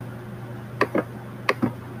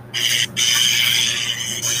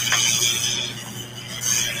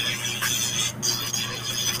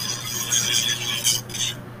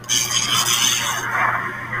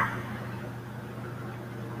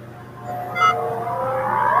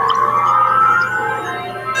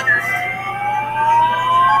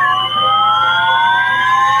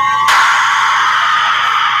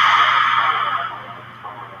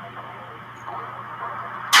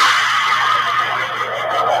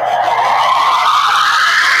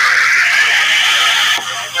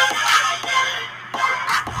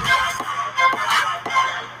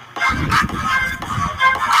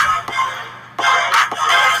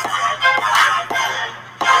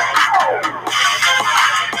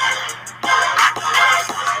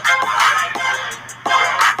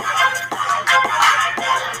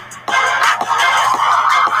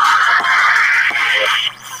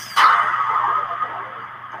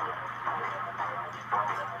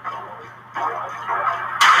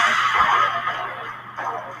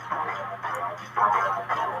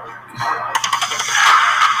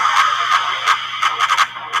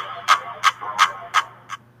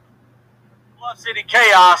Bluff City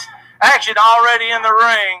Chaos. Action already in the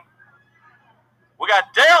ring. We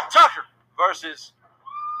got Dale Tucker versus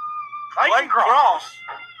Clayton Cross.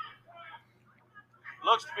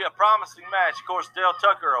 Looks to be a promising match. Of course, Dale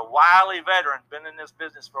Tucker, a wily veteran, been in this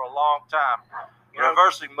business for a long time.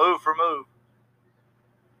 Reversing move for move.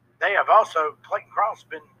 They have also, Clayton Cross,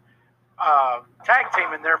 been tag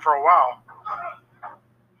teaming there for a while.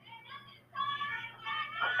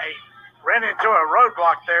 Hey, ran into a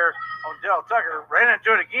roadblock there on Dale Tucker. Ran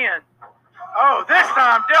into it again. Oh, this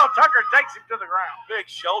time Dale Tucker takes him to the ground. Big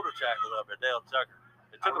shoulder tackle up there, Dale Tucker.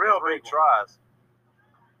 It took him real 3 big tries.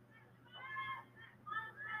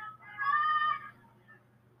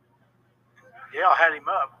 Dale had him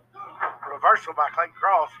up. Reversal by Clayton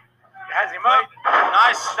Cross. Has him Clayton, up.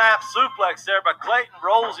 nice snap suplex there, but Clayton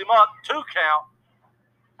rolls him up. 2 count.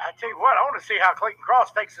 I tell you what, I want to see how Clayton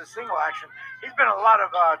Cross takes his single action. He's been in a lot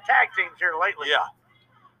of tag teams here lately. Yeah.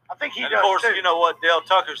 I think he and does, of course, too. you know what, Dale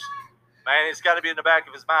Tucker's, man, it's got to be in the back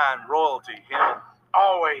of his mind, royalty. Him,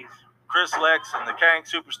 always. Chris Lex and the Kang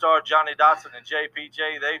Superstar, Johnny Dotson and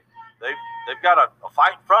JPJ, they've got a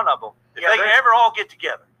fight in front of them. If they can ever all get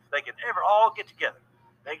together. They can ever all get together.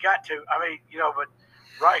 They got to. I mean, but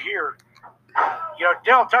right here,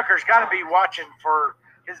 Dale Tucker's got to be watching for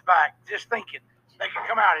his back, just thinking they can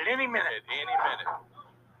come out at any minute. At any minute.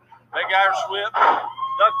 Big Irish whip,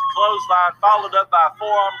 ducked the clothesline, followed up by a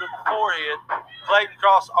forearm to the forehead. Clayton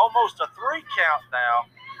Cross almost a 3 count now.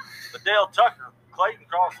 But Dale Tucker, Clayton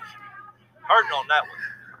Cross is hurting on that one.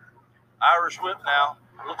 Irish whip now.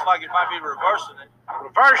 Looks like it might be reversing it.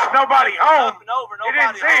 Reverse, nobody home. Up and over, He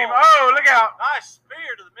nobody didn't see him. home. Oh, look out. Nice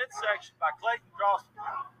spear to the midsection by Clayton Cross.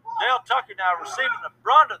 Dale Tucker now receiving the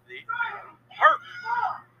brunt of the hurt.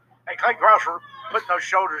 Hey, Clayton Cross putting those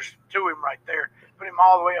shoulders to him right there. Put him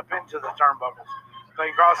all the way up into the turnbuckles.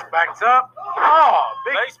 Clayton Cross backs up. Oh,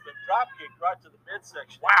 big. Basement drop kick right to the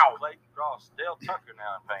midsection. Wow. Clayton Cross. Dale Tucker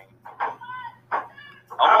now in pain.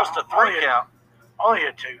 Almost a 3 count. Only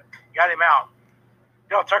a 2. Got him out.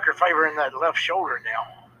 Dale Tucker favoring that left shoulder now.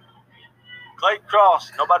 Clayton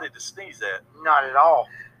Cross, nobody to sneeze at. Not at all.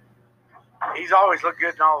 He's always looked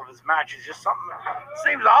good in all of his matches. Just something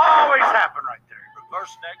seems to always happen right there.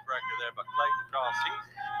 Reverse neck breaker there by Clayton Cross.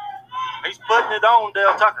 He's putting it on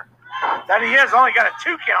Dale Tucker. That he is. Only got a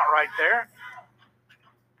 2 count right there.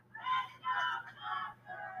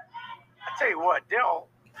 I tell you what, Dale,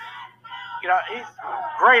 he's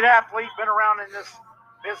a great athlete, been around in this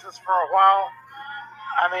business for a while.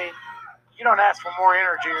 I mean, you don't ask for more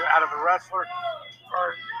energy out of a wrestler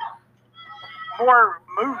or more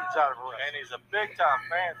moves out of a wrestler. And he's a big-time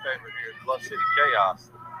fan favorite here at Bluff City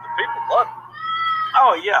Chaos. The people love him.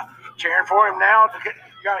 Oh, yeah. Cheering for him now. To get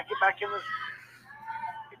back into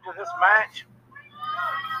this match.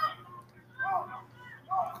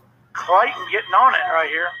 Clayton getting on it right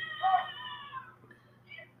here.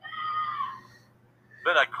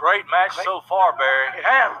 Been a great match so far, Barry. It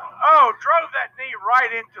has. Oh, drove that knee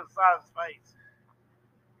right into the side of his face.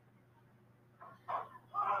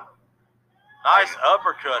 Nice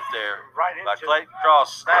uppercut there Right by into Clayton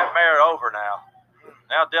Cross. Snapmare over now.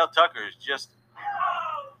 Now Dale Tucker is just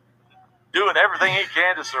doing everything he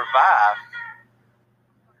can to survive.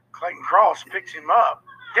 Clayton Cross picks him up.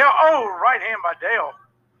 Dale, right hand by Dale.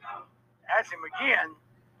 Has him again.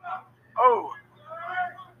 Oh.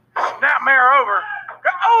 Snapmare over.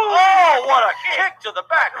 Oh, what a kick to the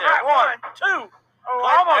back there. Right, 1, 2. Oh,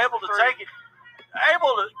 Clayton almost able to 3. take it.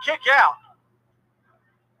 Able to kick out.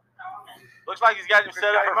 Looks like he's got him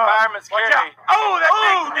set up for fireman's carry. Oh,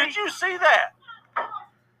 that did you see that?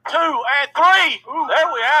 2 and 3. Ooh. There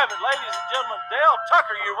we have it, ladies and gentlemen. Dale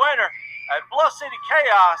Tucker, your winner at Bluff City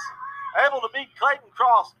Chaos, able to beat Clayton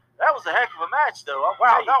Cross. That was a heck of a match, though.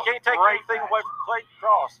 Wow, you can't take anything away from Clayton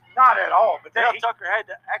Cross. Not at all. But Dale Tucker had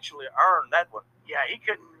to actually earn that one. Yeah, he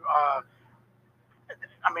couldn't.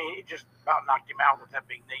 He just about knocked him out with that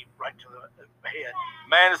big knee right to the head.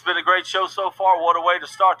 Man, it's been a great show so far. What a way to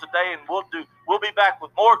start today, and we'll be back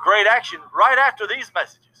with more great action right after these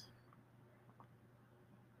messages.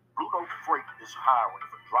 Blue Note Freight is hiring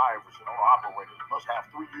for drivers and owner-operators who must have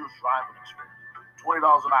 3 years driving experience. $20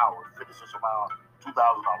 an hour, fitness is around $2,000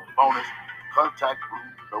 bonus. Contact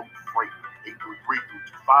Blue Note Freight,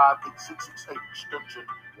 833-225-8668, extension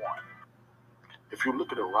 1. If you're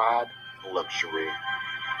looking to ride in luxury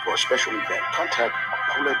for a special event, contact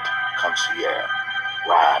Apollo Concierge.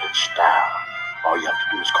 Ride in style. All you have to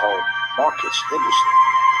do is call Marcus Henderson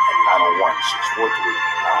at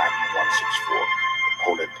 901-643-99. 164.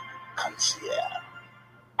 Opponent Concierge.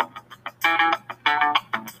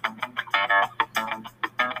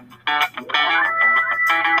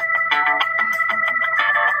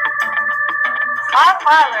 Our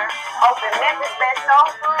parlor opened Memphis best soul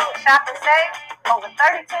food, shop and save over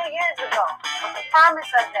 32 years ago with the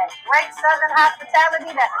promise of that great southern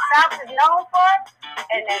hospitality that the South is known for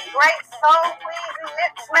and that great soul-pleasing,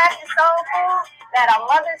 lip-smacking soul food that our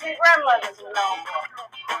mothers and grandmothers were known for.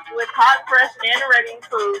 With hot, fresh, and ready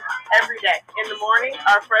food every day. In the morning,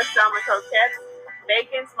 our fresh salmon croquettes,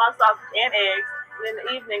 bacon, smoked sausage, and eggs. And in the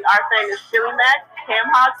evening, our famous chili mac,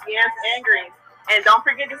 ham hocks, yams, and greens. And don't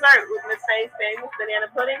forget dessert with Miss Faye's famous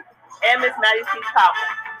banana pudding and Miss Maddie's peach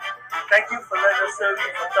cobbler. Thank you for letting us serve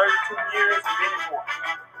you for 32 years and many more.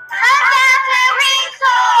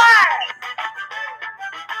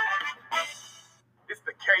 It's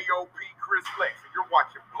the KOP Chris Lex, and you're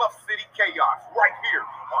watching Bluff City Chaos right here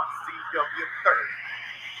on CW30.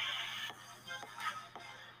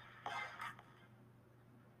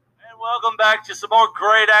 And welcome back to some more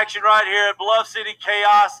great action right here at Bluff City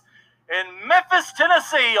Chaos in Memphis,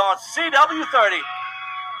 Tennessee on CW30.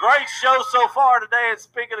 Great show so far today. And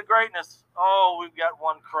speaking of greatness, oh, we've got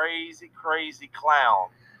one crazy, crazy clown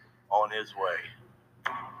on his way.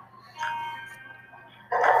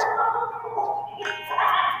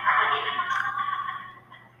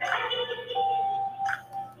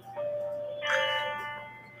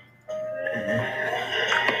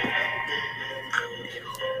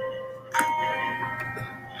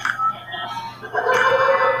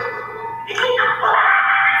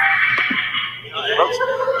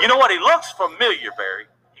 You know what? He looks familiar, Barry.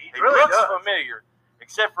 He really looks does. familiar,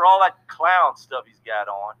 except for all that clown stuff he's got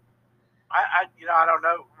on. I don't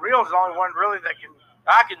know. Real's the only one really that can.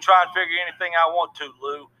 I can try and figure anything I want to,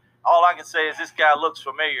 Lou. All I can say is this guy looks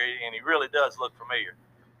familiar, and he really does look familiar.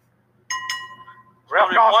 Real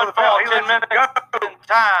calls for the bell. He 10 lets minutes it go. in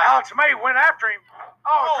time. Alex May went after him.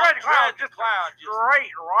 Oh, Dread the Clown Dread the just Clown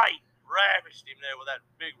straight right. Ravished him there with that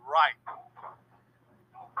big right.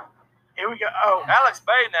 Here we go. Oh, Alex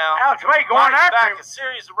May now. Alex May going fighting after back him. a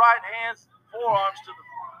series of right hands, forearms to the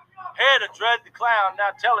head of Dread the Clown, now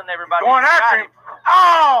telling everybody Going he's after got him.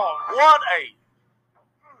 Oh! What a...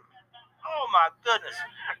 Oh, my goodness.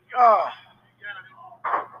 Oh.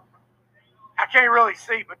 I can't really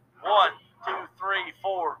see, but 1, 2, 3,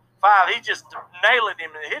 4, 5. He just nailed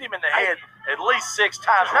him and hit him in the head at least 6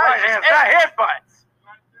 times. just Now right he's hands. just That headbutts.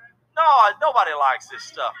 No, nobody likes this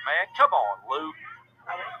stuff, man. Come on, Lou.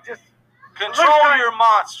 I mean, just Control your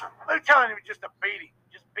monster. Lou telling him just to beat him.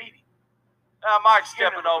 Just beat him. Mike's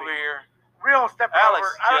stepping over here. Real stepping Alex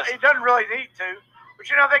over. He doesn't really need to. But,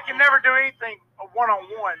 they can never do anything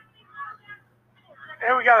one-on-one.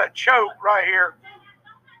 And we got a choke right here.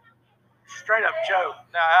 Straight up choke.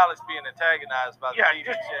 Now Alex being antagonized by the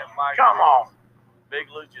just Mike. come on. Big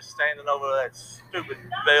Lou just standing over that stupid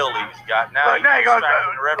bell he's got. Now he's Look, now he goes,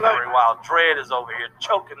 distracting the referee look. while Dread is over here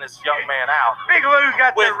choking this young man out. Big Lou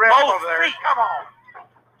got With the ref both over there. feet. Come on.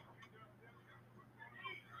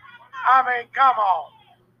 I mean, come on.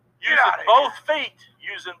 Get out of Both feet.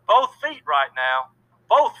 Using both feet right now.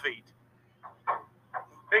 Both feet.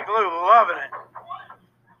 Big Lou loving it.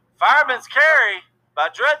 Fireman's carry by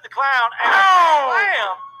Dread the Clown. And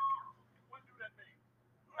slam.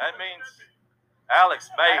 That means Alex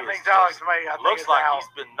May. That means Alex May. I think Looks it's like out. he's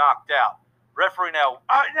been knocked out. Referee now.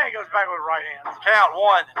 Now he goes back with right hands. Count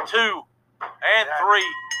 1, 2, and 3.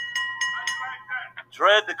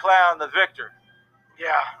 Dread the Clown, the victor.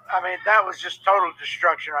 Yeah, I mean, that was just total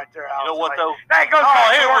destruction right there, Alex. You know what, though? Now he goes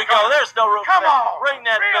back here to we work go. on- There's no room Come for that. on. Ring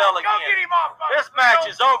that Real, bell go again. get him off of This it. match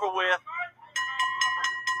is over with.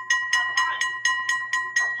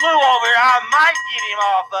 Lou over here, I might get him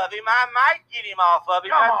off of him.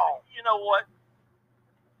 Come on. You know what?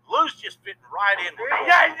 Lou's just fitting right in.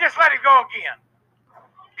 Yeah, just let it go again.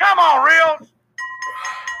 Come on, Reels.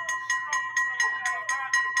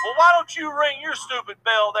 Well, why don't you ring your stupid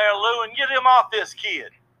bell there, Lou, and get him off this kid?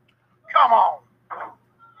 Come on.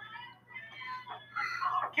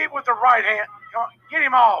 Keep with the right hand. Come on, get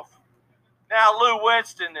him off. Now Lou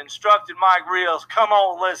Winston instructed Mike Rios, come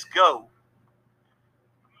on, let's go.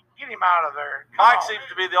 Get him out of there. Come Mike on. seems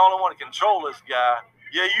to be the only one to control this guy.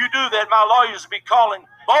 Yeah, you do that. My lawyers will be calling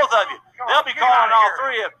both of you. Come on, They'll be get him calling out of all here.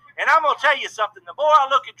 three of you. And I'm going to tell you something. The more I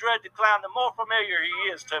look at Dread the Clown, the more familiar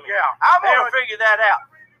he is to me. Yeah. I'm going to figure that out.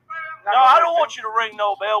 Not No, gonna I don't listen. want you to ring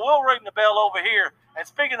no bell. We'll ring the bell over here. And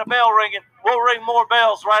speaking of bell ringing, we'll ring more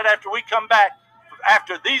bells right after we come back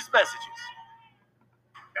after these messages.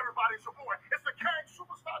 Everybody support. It's the King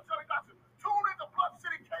Superstar Johnny Dawson. Tune in to Bluff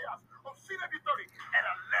City Chaos on CW30 at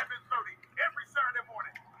 11:30 every Saturday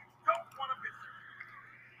morning.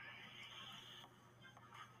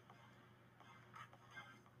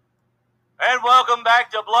 And welcome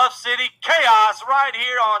back to Bluff City Chaos right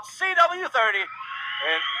here on CW30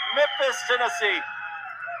 in Memphis, Tennessee.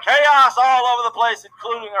 Chaos all over the place,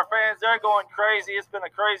 including our fans. They're going crazy. It's been a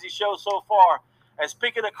crazy show so far. And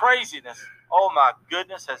speaking of craziness, oh my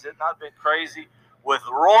goodness, has it not been crazy with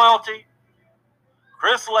Royalty,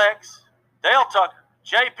 Chris Lex, Dale Tucker,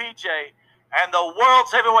 JPJ, and the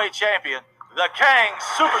world's heavyweight champion, the King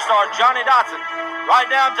superstar Johnny Dotson. Right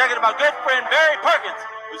now I'm taking my good friend Barry Perkins,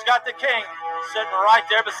 who's got the King sitting right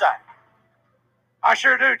there beside him. I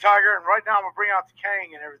sure do, Tiger. And right now I'm going to bring out the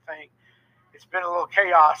King and everything. It's been a little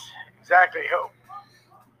chaos. Exactly.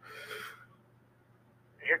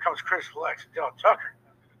 Here comes Chris Lex and Dale Tucker.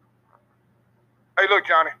 Hey, look,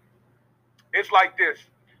 Johnny. It's like this.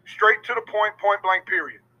 Straight to the point, point blank,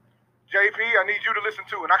 period. JP, I need you to listen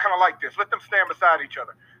to, and I kind of like this. Let them stand beside each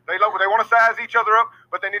other. They want to size each other up,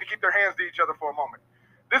 but they need to keep their hands to each other for a moment.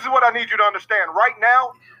 This is what I need you to understand. Right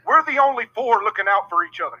now, we're the only four looking out for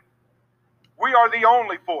each other. We are the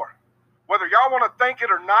only four. Whether y'all want to think it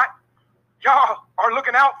or not, y'all are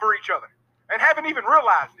looking out for each other and haven't even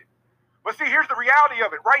realized it. But see, here's the reality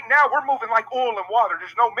of it. Right now, we're moving like oil and water.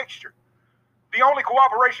 There's no mixture. The only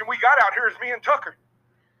cooperation we got out here is me and Tucker.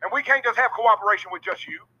 And we can't just have cooperation with just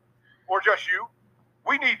you or just you.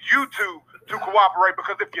 We need you two to cooperate,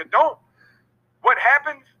 because if you don't, what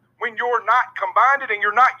happens when you're not combined and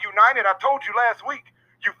you're not united? I told you last week,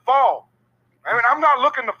 you fall. I mean, I'm not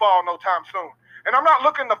looking to fall no time soon. And I'm not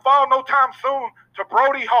looking to fall no time soon to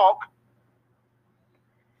Brody Hawk,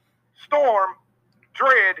 Storm,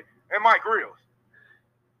 Dredd, and Mike Reels.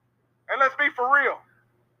 And let's be for real.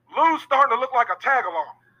 Lou's starting to look like a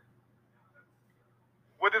tag-along,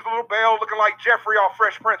 with his little bell looking like Jeffrey off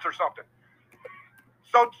Fresh Prince or something.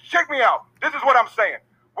 So check me out. This is what I'm saying.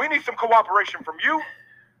 We need some cooperation from you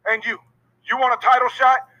and you. You want a title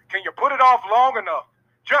shot? Can you put it off long enough,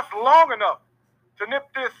 just long enough, to nip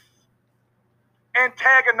this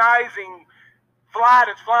antagonizing fly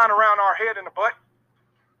that's flying around our head in the butt?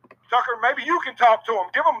 Tucker, maybe you can talk to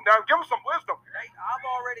him. Give him some wisdom. Hey, I've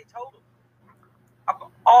already told him. I've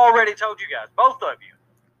already told you guys, both of you.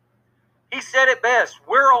 He said it best.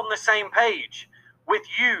 We're on the same page with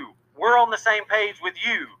you. We're on the same page with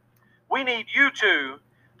you. We need you two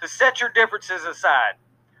to set your differences aside.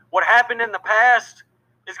 What happened in the past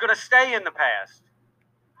is going to stay in the past.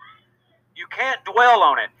 You can't dwell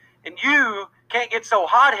on it. And you can't get so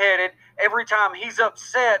hot-headed every time he's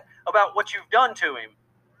upset about what you've done to him.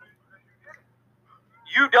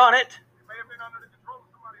 You done it.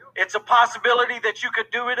 It's a possibility that you could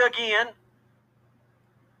do it again.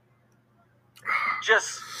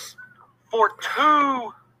 Just for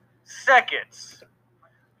 2 seconds,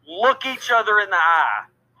 look each other in the eye.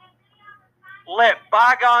 Let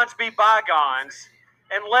bygones be bygones,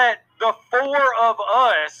 and let the four of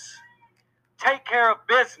us take care of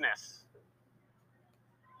business.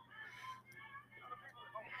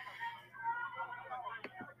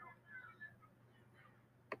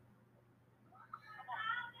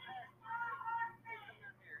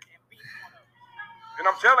 And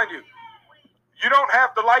I'm telling you, you don't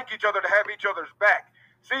have to like each other to have each other's back.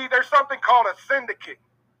 See, there's something called a syndicate.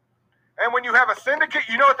 And when you have a syndicate,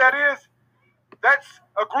 you know what that is? That's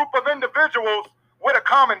a group of individuals with a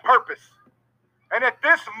common purpose. And at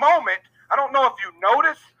this moment, I don't know if you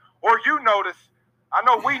notice or you notice, I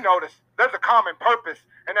know we notice, there's a common purpose,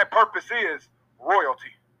 and that purpose is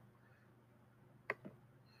royalty.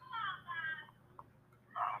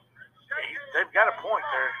 They've got a point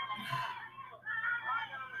there.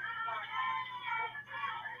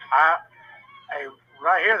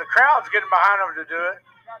 Right here, the crowd's getting behind them to do it.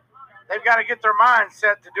 They've got to get their mind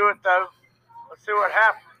set to do it, though. Let's see what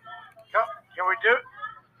happens. Can we do it?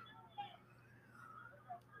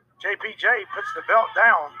 JPJ puts the belt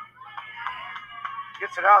down,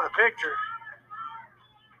 gets it out of the picture.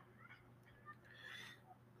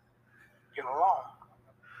 Get along.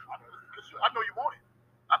 I know you want it.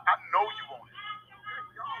 I know you want it.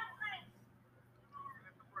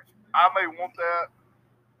 I may want that,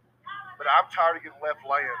 but I'm tired of getting left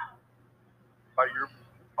laying by your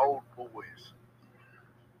old boys.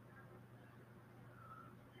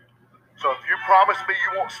 So if you promise me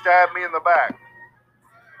you won't stab me in the back,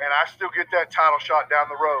 and I still get that title shot down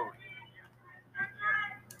the road.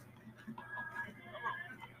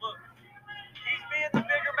 Look, he's being the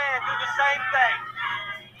bigger man. Do the same thing.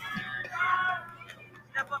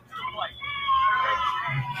 Step up to the plate.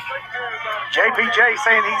 JPJ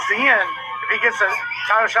saying he's in. If he gets a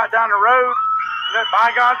title shot down the road, let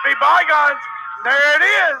bygones be bygones. There it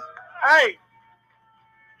is. Hey.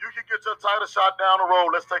 You can get your title shot down the road.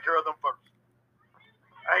 Let's take care of them first.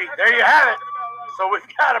 Hey, there you have it. So we've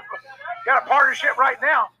got a partnership right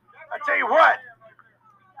now. I tell you what,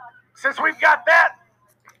 since we've got that,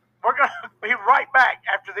 we're going to be right back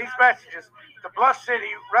after these messages to Bluff City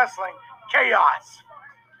Wrestling Chaos.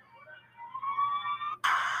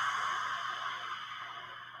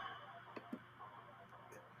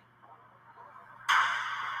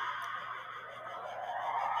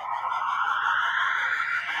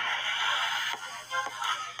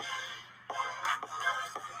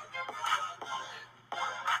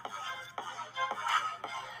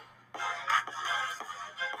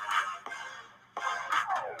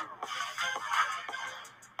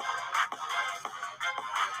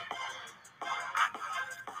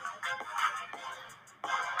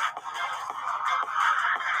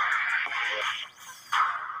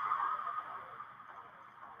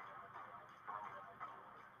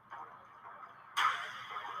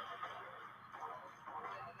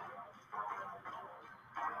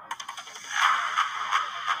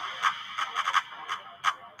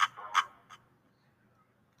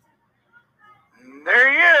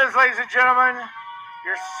 There he is, ladies and gentlemen,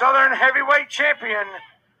 your Southern Heavyweight Champion,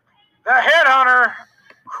 the Headhunter,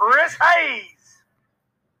 Chris Hayes.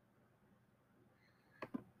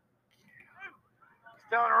 He's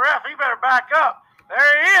telling the ref he better back up.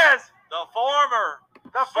 There he is. The former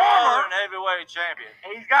Southern Heavyweight Champion.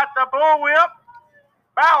 He's got the bullwhip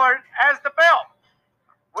Ballard as the belt,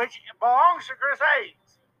 which belongs to Chris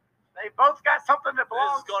Hayes. They both got something that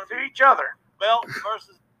belongs to each other. Belt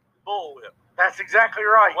versus bullwhip. That's exactly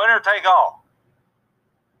right. Winner take all.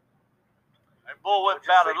 And bullwhip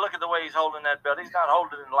Ballard, look at the way he's holding that belt. He's not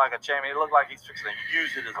holding it like a champion. It looks like he's fixing to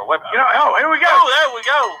use it as a weapon. You know, oh, here we go. Oh, there we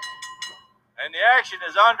go. And the action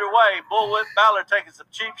is underway. Bullwhip Ballard taking some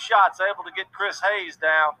cheap shots, able to get Chris Hayes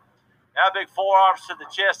down. Now big forearms to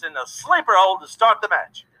the chest and a sleeper hold to start the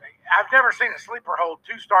match. I've never seen a sleeper hold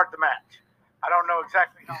to start the match. I don't know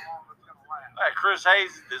exactly how long it's going to last. Right, Chris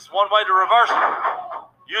Hayes, this one way to reverse it.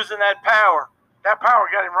 Using that power. That power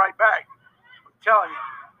got him right back. I'm telling you.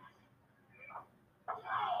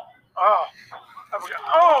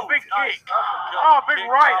 Oh, big kick. Oh, big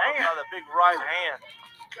right hand. Another big right hand.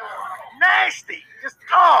 Nasty. Just,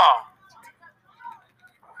 oh.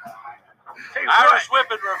 Irish whip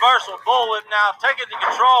and reversal. Bullwhip now taking the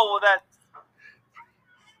control with that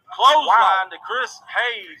clothesline to Chris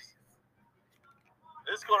Hayes.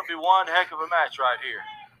 This is going to be one heck of a match right here.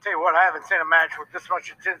 Tell you what, I haven't seen a match with this much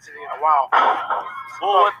intensity in a while.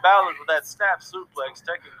 Bullwhip Ballard with that snap suplex,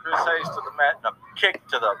 taking Chris Hayes to the mat and a kick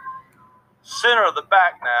to the center of the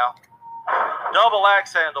back now. Double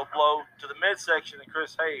axe handle blow to the midsection of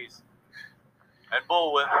Chris Hayes. And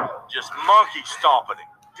Bullwhip just monkey stomping him.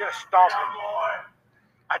 Just stomping him.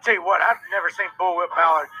 I tell you what, I've never seen Bullwhip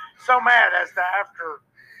Ballard so mad as to after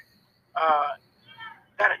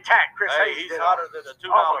that attack Chris Hayes he's did. hotter than a $2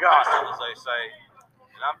 pistol, as they say.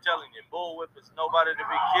 And I'm telling you, Bullwhip is nobody to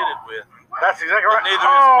be kidded with. That's exactly right. But neither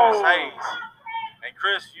is Chris Hayes. And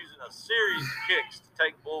Chris using a series of kicks to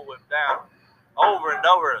take Bullwhip down over and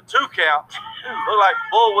over. A 2 count. Looked like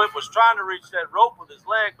Bullwhip was trying to reach that rope with his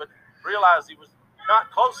leg, but realized he was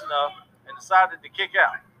not close enough and decided to kick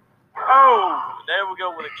out. Oh. And there we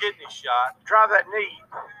go with a kidney shot. Drive that knee.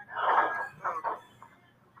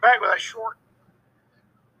 Back with a short.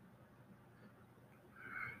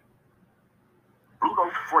 Blue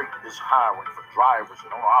Note Freight is hiring for drivers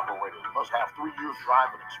and owner-operators who must have 3 years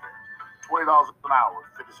driving experience. $20 an hour,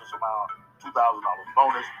 50 cents a mile, $2,000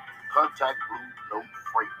 bonus. Contact Blue Note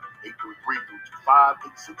Freight,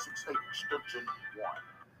 833-225-8668, extension 1.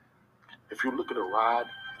 If you're looking to ride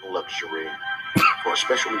in luxury for a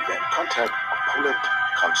special event, contact Opulent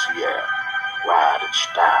Concierge. Ride in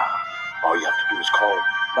style. All you have to do is call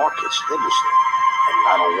Marcus Henderson at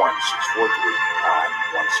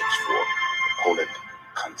 901-643-9164. Opulent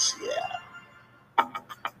Concierge.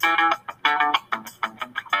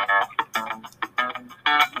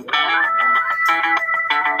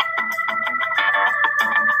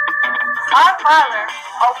 Our parlor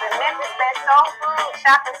opened Memphis' best soul food,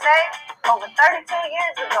 shop and save over 32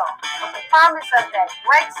 years ago with the promise of that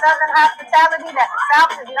great Southern hospitality that the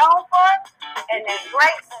South is known for and that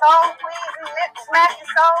great soul-pleasing, lip-smacking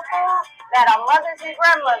soul food that our mothers and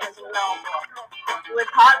grandmothers were known for. With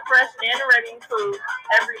hot, fresh, and ready food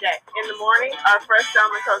every day. In the morning, our fresh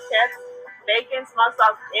salmon croquettes, bacon, smoked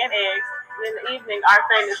sausage, and eggs. And in the evening, our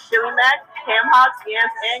famous chili mac, ham hocks,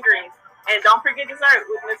 yams, and greens. And don't forget dessert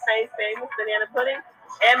with Miss Faye's famous banana pudding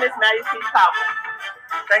and Miss Maddie's peach cobbler.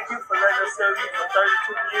 Thank you for letting us serve you for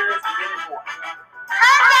 32 years and many more.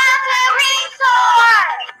 Come down to the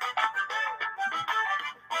resort!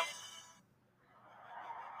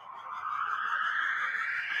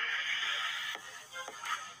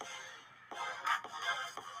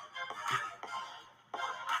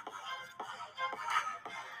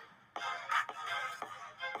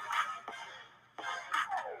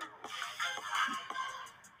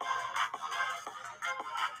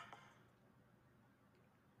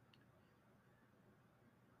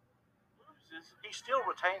 he still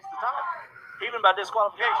retains the title, even by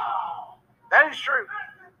disqualification. That is true.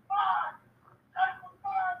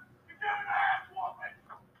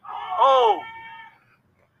 Oh,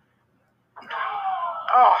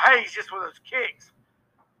 Hayes just with his kicks.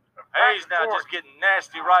 Hayes now forth. just getting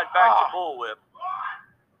nasty right back to bullwhip.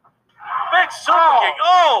 Big super Oh. kick.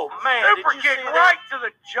 Oh, man. Super did you kick see right that? to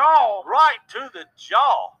the jaw. Right to the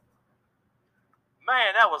jaw.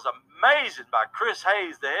 Man, that was amazing by Chris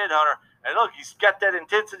Hayes, the headhunter. And look, he's got that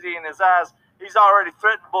intensity in his eyes. He's already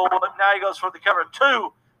threatened bullwhip. Now he goes for the cover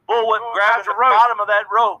 2. Bullwhip grabbing the bottom of that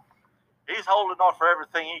rope. He's holding on for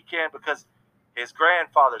everything he can because his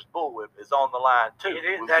grandfather's bullwhip is on the line, too. It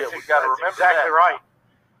is. We got to remember exactly that. right.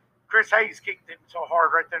 Chris Hayes kicked him so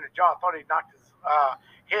hard right there in the jaw. I thought he knocked his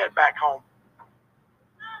head back home.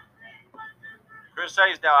 Chris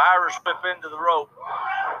Hayes now Irish whip into the rope.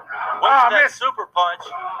 What's that super punch?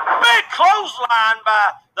 Big clothesline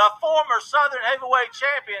by the former Southern Heavyweight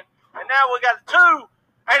Champion. And now we got a 2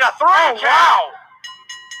 and a 3 count.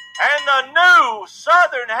 And the new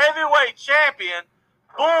Southern Heavyweight Champion,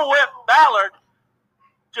 Bullwhip Ballard,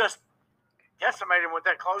 just decimated him with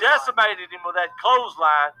that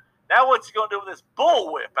clothesline. Now what's he going to do with this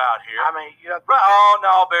bullwhip out here? I mean, you know, oh,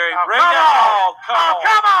 no, Barry. Oh, Bring that. Oh,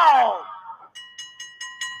 come on.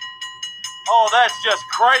 Oh, that's just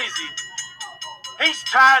crazy. He's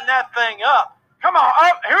tying that thing up. Come on.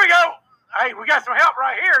 Oh, here we go. Hey, we got some help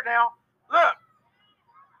right here now. Look.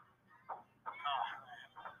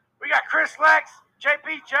 We got Chris Lex,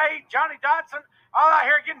 JPJ, Johnny Dodson, all out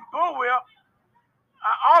here getting bullwhip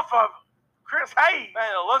off of Chris Hayes.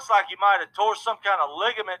 Man, it looks like he might have tore some kind of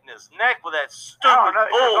ligament in his neck with that stupid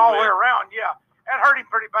It was all the way bullwhip. around, yeah. That hurt him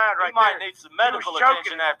pretty bad right He might there. need some medical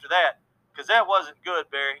attention after that, because that wasn't good,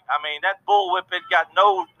 Barry. I mean, that bullwhip, it got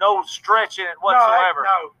no stretch in it whatsoever.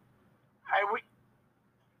 No. Hey,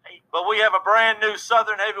 But we have a brand new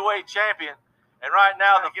Southern Heavyweight Champion, and right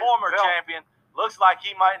now the former champion looks like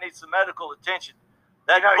he might need some medical attention.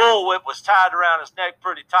 That bullwhip was tied around his neck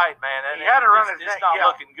pretty tight, man. And he had it around his it's neck, not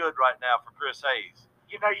looking good right now for Chris Hayes.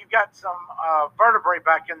 You know, you've got some vertebrae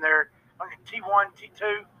back in there, like T1,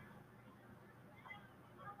 T2.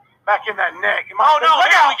 Back in that neck. Oh, no,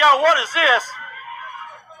 here we go. What is this?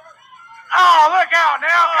 Oh, look out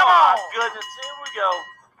now. Come on. Oh, my goodness. Here we go.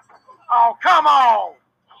 Oh, come on.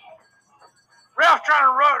 Ralph's trying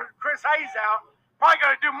to roll Chris Hayes out. Probably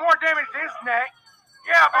going to do more damage to his neck.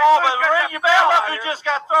 Yeah, but ring your bell. Look who just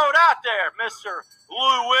got thrown out there, Mr.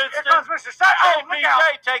 Lou Winston. Here comes Mr. Oh, look out.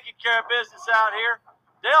 JPJ taking care of business out here.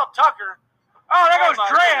 Dale Tucker. Oh, there goes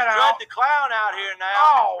Dredd out. Dredd the Clown out here now.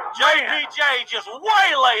 Oh, JPJ just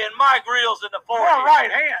waylaying Mike Reels in the forehead. Four right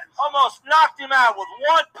hands. Almost knocked him out with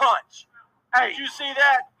one punch. Hey. Did you see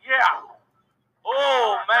that? Yeah.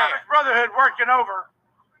 Oh, man. Brotherhood working over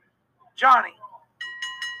Johnny.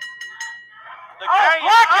 The right to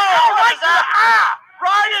the eye.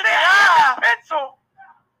 Right in the eye. Pencil.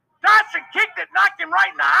 Dodson kicked it, knocked him right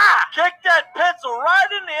in the eye. Kicked that pencil right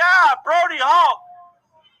in the eye, Brody Hawk.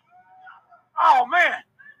 Oh, man.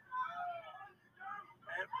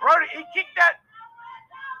 Brody, he kicked that.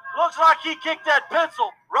 Looks like he kicked that pencil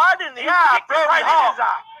right in the eye, Brody Hawk. In his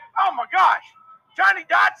eye. Oh, my gosh. Johnny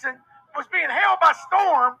Dodson was being held by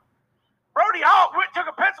storm. Brody Hawk took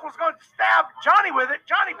a pencil, was going to stab Johnny with it.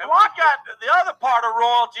 Johnny blocked. We got the other part of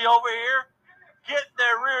royalty over here, getting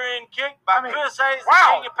their rear end kicked by Chris Hayes,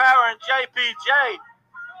 King of Power, and JPJ.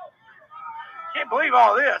 Can't believe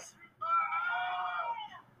all this.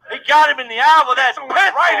 He got him in the eye with that pencil.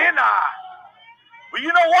 Right in the eye. Well,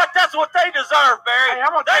 you know what? That's what they deserve, Barry. Hey,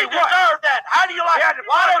 they deserve that. How do you like it?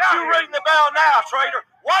 Why don't you ring the bell now, Trader?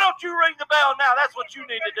 Why don't you ring the bell now? That's what you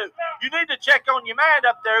need to do. You need to check on your man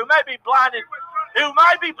up there who may be blinded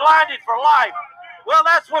for life. Well,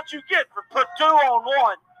 that's what you get for put 2 on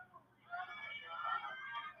 1.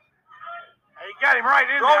 He got him right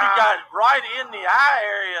in the eye. Brody got it right in the eye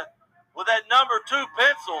area with that number 2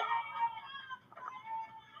 pencil.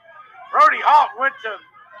 Brody Hawk went to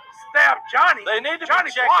stab Johnny. They need to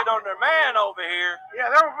be checking on their man over here.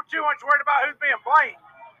 Yeah, they were too much worried about who's being blamed.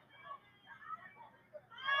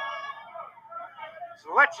 So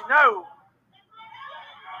let you know.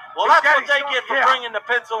 Well, that's what they get for bringing the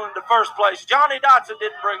pencil in the first place. Johnny Dodson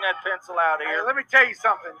didn't bring that pencil out here. Hey, let me tell you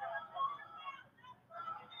something.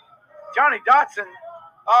 Johnny Dodson.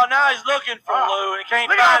 Oh, now he's looking for Lou, and he can't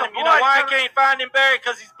find him. You know why he can't find him, Barry?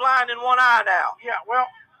 Because he's blind in one eye now. Yeah, well,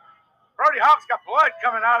 Brody Hawk's got blood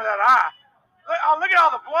coming out of that eye. Look at all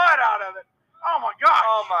the blood out of it. Oh, my gosh.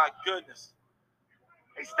 Oh, my goodness.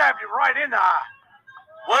 He stabbed him right in the eye.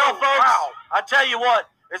 Well, folks, I tell you what,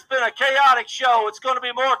 It's been a chaotic show. It's going to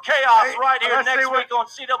be more chaos right here let's next see what- week on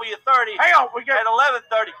CW30 Hang on, we got at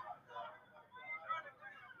 11:30.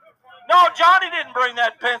 No, Johnny didn't bring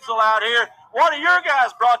that pencil out here. One of your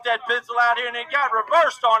guys brought that pencil out here, and it got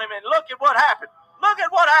reversed on him, and look at what happened. Look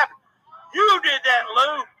at what happened. You did that,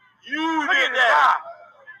 Lou. You look did at his that. eye.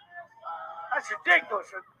 That's ridiculous.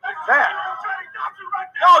 What's that?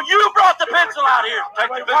 No, you brought the pencil out here. Take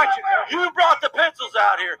the Wait, pencil. watch it now. You brought the pencils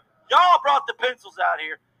out here. Y'all brought the pencils out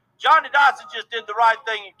here. Johnny Dodson just did the right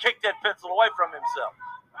thing and kicked that pencil away from himself.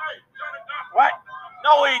 What?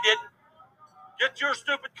 No, he didn't. Get your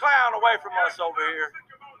stupid clown away from us over here.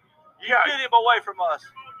 You Yeah. get him away from us.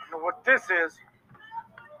 You know what this is?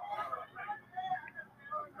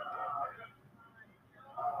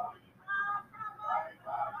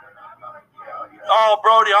 Oh,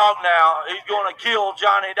 Brody Hawk now. He's going to kill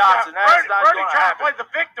Johnny Dodson. That's not Brody going to trying to happen. play the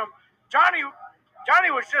victim. Johnny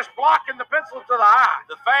was just blocking the pencil to the eye.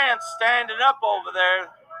 The fans standing up over there.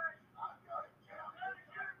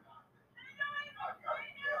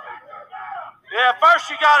 Yeah, first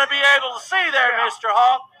you got to be able to see there, Yeah. Mr.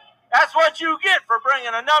 Hawk. That's what you get for bringing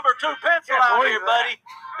a number 2 pencil Can't out believe here, that. buddy.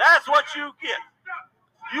 That's what you get.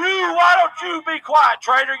 Why don't you be quiet,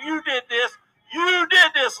 traitor? You did this. You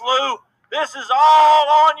did this, Lou. This is all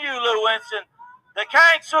on you, Lou Winston. The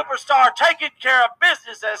King superstar taking care of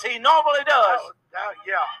business as he normally does.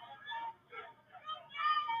 Yeah.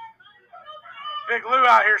 Big Lou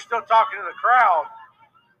out here still talking to the crowd.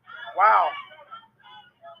 Wow.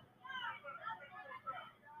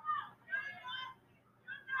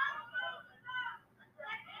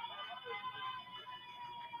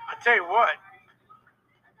 I tell you what.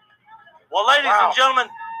 Well, ladies and gentlemen,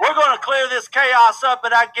 we're going to clear this chaos up,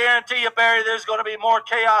 but I guarantee you, Barry, there's going to be more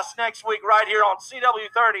chaos next week right here on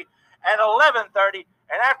CW30 at 11:30.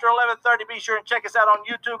 And after 11:30, be sure and check us out on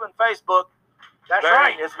YouTube and Facebook. That's Barry,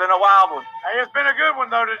 right. it's been a wild one. Hey, it's been a good one,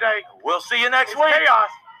 though, today. We'll see you next It's week. chaos.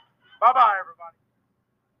 Bye-bye, everybody.